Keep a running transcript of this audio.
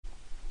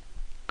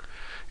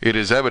It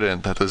is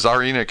evident that the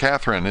Tsarina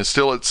Catherine is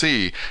still at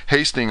sea,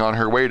 hastening on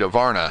her way to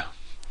Varna.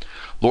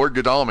 Lord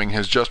Godalming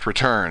has just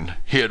returned.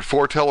 He had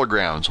 4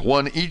 telegrams,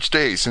 one each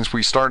day since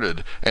we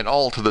started, and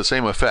all to the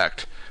same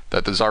effect,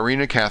 that the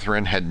Tsarina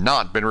Catherine had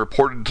not been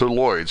reported to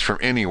Lloyd's from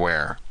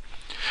anywhere.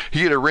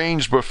 He had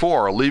arranged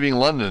before leaving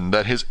London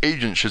that his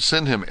agent should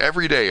send him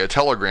every day a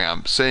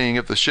telegram saying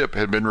if the ship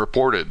had been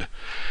reported.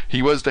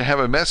 He was to have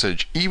a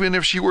message even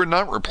if she were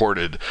not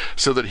reported,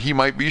 so that he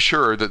might be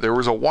sure that there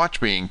was a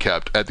watch being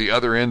kept at the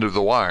other end of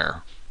the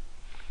wire.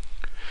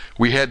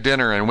 We had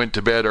dinner and went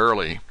to bed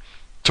early.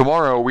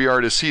 Tomorrow we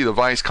are to see the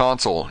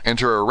vice-consul, and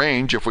to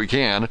arrange, if we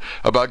can,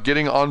 about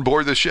getting on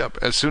board the ship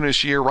as soon as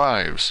she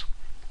arrives.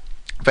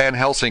 Van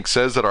Helsing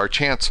says that our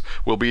chance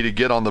will be to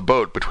get on the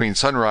boat between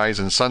sunrise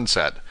and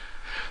sunset.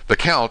 The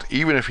Count,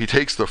 even if he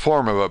takes the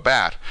form of a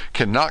bat,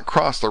 cannot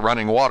cross the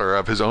running water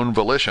of his own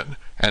volition,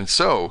 and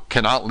so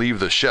cannot leave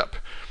the ship.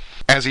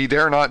 As he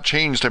dare not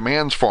change to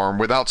man's form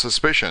without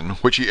suspicion,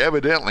 which he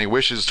evidently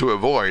wishes to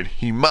avoid,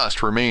 he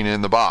must remain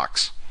in the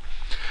box.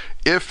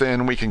 If,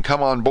 then, we can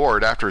come on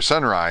board after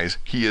sunrise,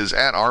 he is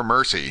at our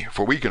mercy,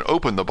 for we can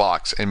open the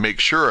box and make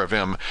sure of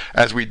him,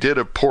 as we did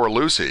of poor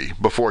Lucy,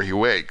 before he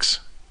wakes.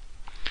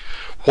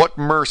 What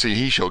mercy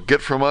he shall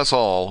get from us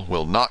all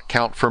will not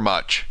count for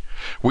much.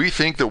 We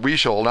think that we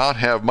shall not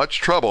have much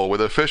trouble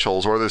with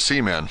officials or the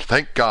seamen.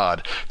 Thank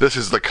God, this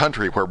is the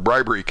country where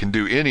bribery can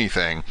do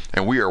anything,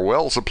 and we are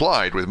well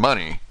supplied with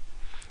money.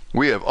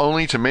 We have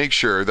only to make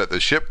sure that the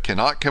ship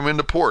cannot come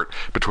into port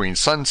between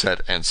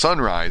sunset and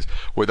sunrise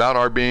without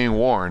our being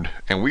warned,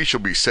 and we shall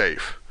be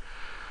safe.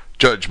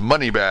 Judge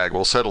Moneybag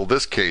will settle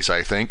this case,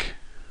 I think.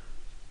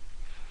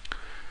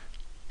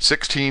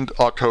 16th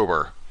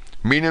October.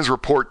 Mina's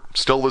report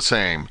still the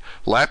same.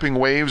 Lapping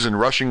waves and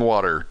rushing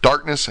water,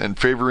 darkness and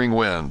favoring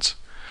winds.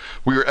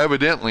 We are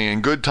evidently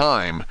in good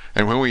time,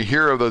 and when we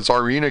hear of the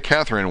Tsarina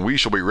Catherine we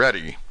shall be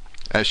ready.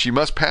 As she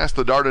must pass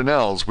the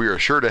Dardanelles, we are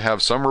sure to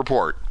have some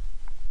report.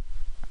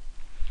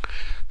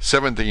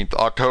 17th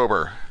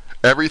October.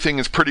 Everything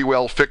is pretty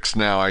well fixed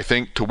now, I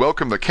think, to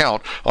welcome the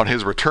Count on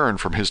his return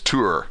from his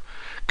tour.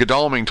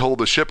 Godalming told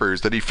the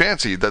shippers that he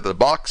fancied that the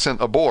box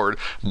sent aboard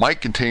might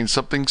contain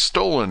something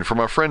stolen from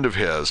a friend of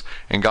his,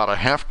 and got a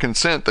half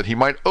consent that he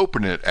might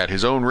open it at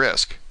his own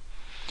risk.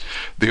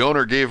 The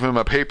owner gave him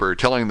a paper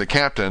telling the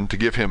captain to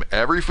give him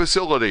every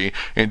facility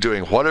in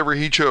doing whatever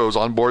he chose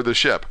on board the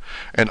ship,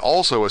 and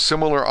also a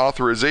similar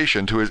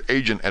authorization to his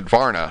agent at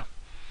Varna.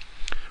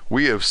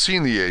 We have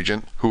seen the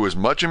agent, who is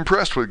much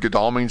impressed with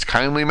Godalming's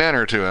kindly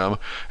manner to him,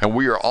 and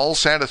we are all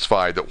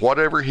satisfied that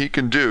whatever he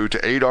can do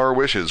to aid our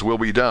wishes will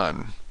be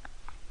done.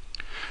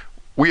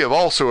 We have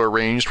also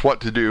arranged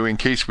what to do in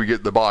case we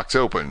get the box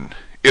open.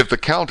 If the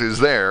Count is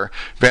there,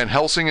 Van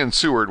Helsing and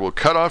Seward will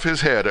cut off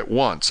his head at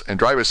once and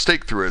drive a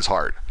stake through his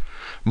heart.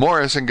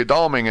 Morris and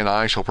Godalming and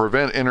I shall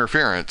prevent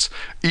interference,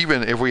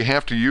 even if we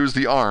have to use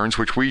the arms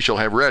which we shall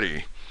have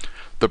ready.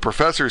 The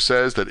professor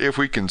says that if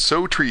we can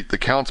so treat the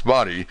Count's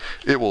body,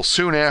 it will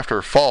soon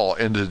after fall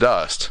into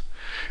dust.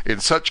 In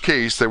such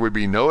case there would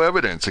be no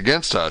evidence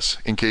against us,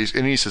 in case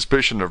any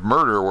suspicion of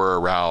murder were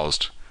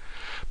aroused.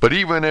 But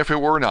even if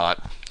it were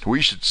not, we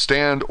should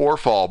stand or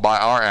fall by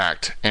our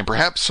act, and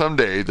perhaps some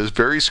day this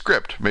very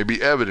script may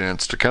be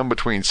evidence to come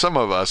between some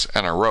of us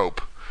and a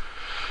rope.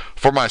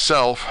 For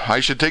myself, I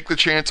should take the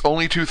chance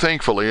only too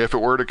thankfully if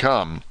it were to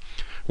come.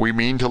 We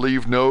mean to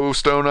leave no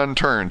stone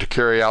unturned to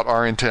carry out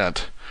our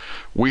intent.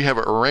 We have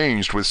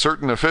arranged with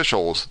certain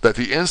officials that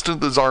the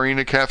instant the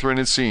Tsarina Catherine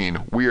is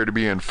seen, we are to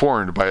be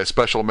informed by a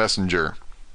special messenger.